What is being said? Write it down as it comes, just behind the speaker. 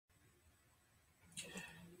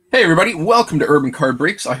Hey everybody, welcome to Urban Card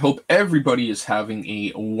Breaks. I hope everybody is having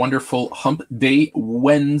a wonderful Hump Day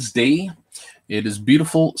Wednesday. It is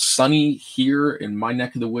beautiful, sunny here in my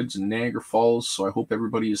neck of the woods in Niagara Falls, so I hope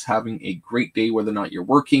everybody is having a great day, whether or not you're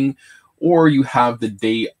working or you have the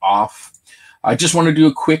day off. I just want to do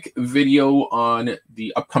a quick video on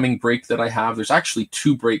the upcoming break that I have. There's actually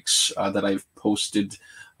two breaks that I've posted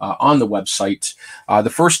on the website. The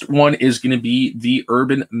first one is going to be the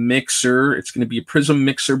Urban Mixer. It's going to be a Prizm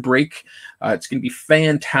Mixer break. It's going to be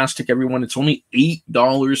fantastic, everyone. It's only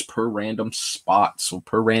 $8 per random spot, so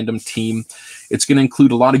per random team. It's going to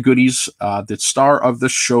include a lot of goodies. The star of the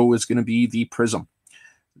show is going to be the Prizm.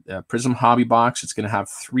 Prizm Hobby Box. It's going to have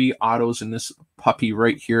 3 autos in this puppy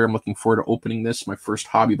right here. I'm looking forward to opening this, my first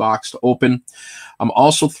hobby box to open. I'm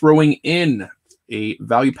also throwing in a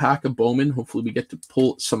value pack of Bowman. Hopefully we get to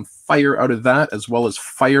pull some fire out of that, as well as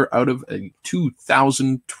fire out of a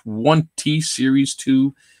 2020 Series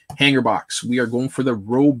 2 hanger box. We are going for the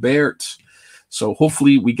Robert. So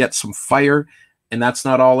hopefully we get some fire. And that's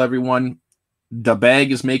not all, everyone. The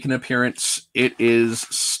bag is making an appearance. It is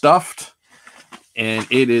stuffed and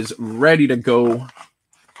it is ready to go.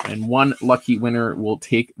 And one lucky winner will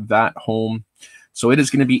take that home. So it is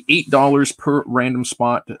going to be $8 per random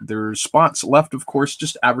spot. There's spots left, of course,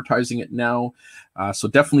 just advertising it now. So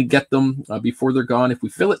definitely get them before they're gone. If we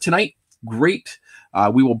fill it tonight, great.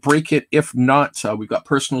 We will break it. If not, we've got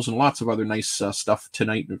personals and lots of other nice stuff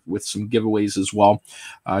tonight with some giveaways as well.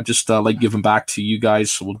 Just like giving back to you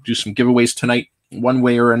guys. So we'll do some giveaways tonight, one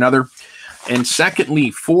way or another. And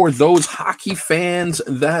secondly, for those hockey fans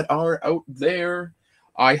that are out there,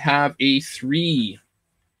 I have a 3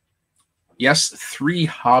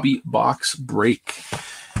 hobby box break,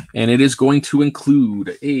 and it is going to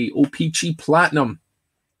include a OPG Platinum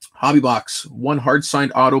hobby box, 1 hard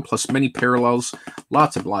signed auto plus many parallels,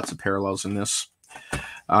 lots of parallels in this,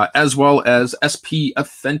 as well as SP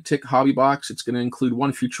Authentic hobby box. It's going to include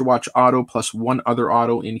 1 Future Watch auto plus 1 other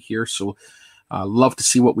auto in here. So love to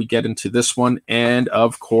see what we get into this one. And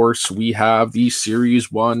of course we have the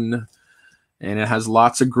Series 1. And it has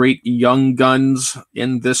lots of great young guns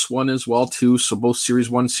in this one as well, too. So both Series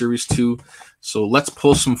 1, Series 2. So let's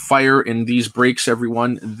pull some fire in these breaks,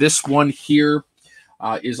 everyone. This one here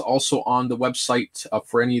is also on the website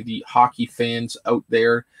for any of the hockey fans out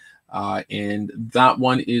there. And that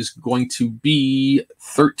one is going to be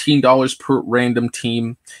 $13 per random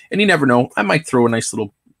team. And you never know, I might throw a nice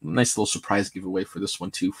little surprise giveaway for this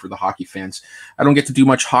one, too, for the hockey fans. I don't get to do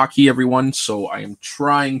much hockey, everyone, so I am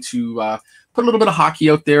trying to put a little bit of hockey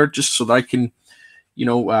out there just so that I can,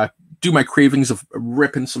 do my cravings of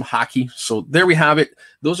ripping some hockey. So there we have it.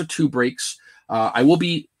 Those are 2 breaks. I will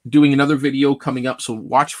be doing another video coming up, so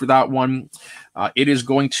watch for that one. It is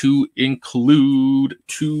going to include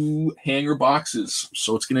 2 hanger boxes.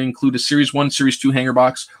 So it's going to include a Series 1, Series 2 hanger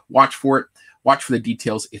box. Watch for it. Watch for the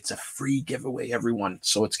details. It's a free giveaway, everyone.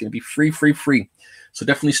 So it's going to be free. So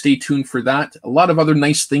definitely stay tuned for that. A lot of other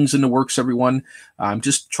nice things in the works, everyone. I'm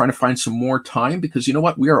just trying to find some more time because you know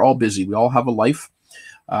what? We are all busy. We all have a life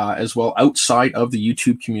as well outside of the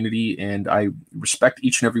YouTube community. And I respect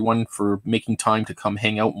each and every one for making time to come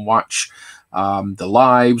hang out and watch the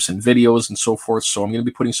lives and videos and so forth. So I'm going to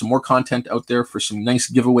be putting some more content out there for some nice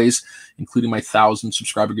giveaways, including my 1,000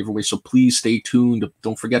 subscriber giveaway. So please stay tuned.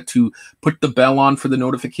 Don't forget to put the bell on for the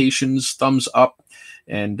notifications, thumbs up,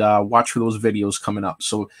 and watch for those videos coming up.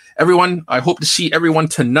 So everyone, I hope to see everyone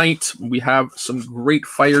tonight. We have some great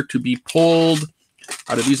fire to be pulled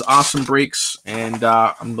out of these awesome breaks, and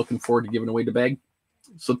I'm looking forward to giving away the bag.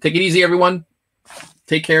 So take it easy, everyone.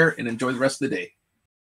 Take care and enjoy the rest of the day.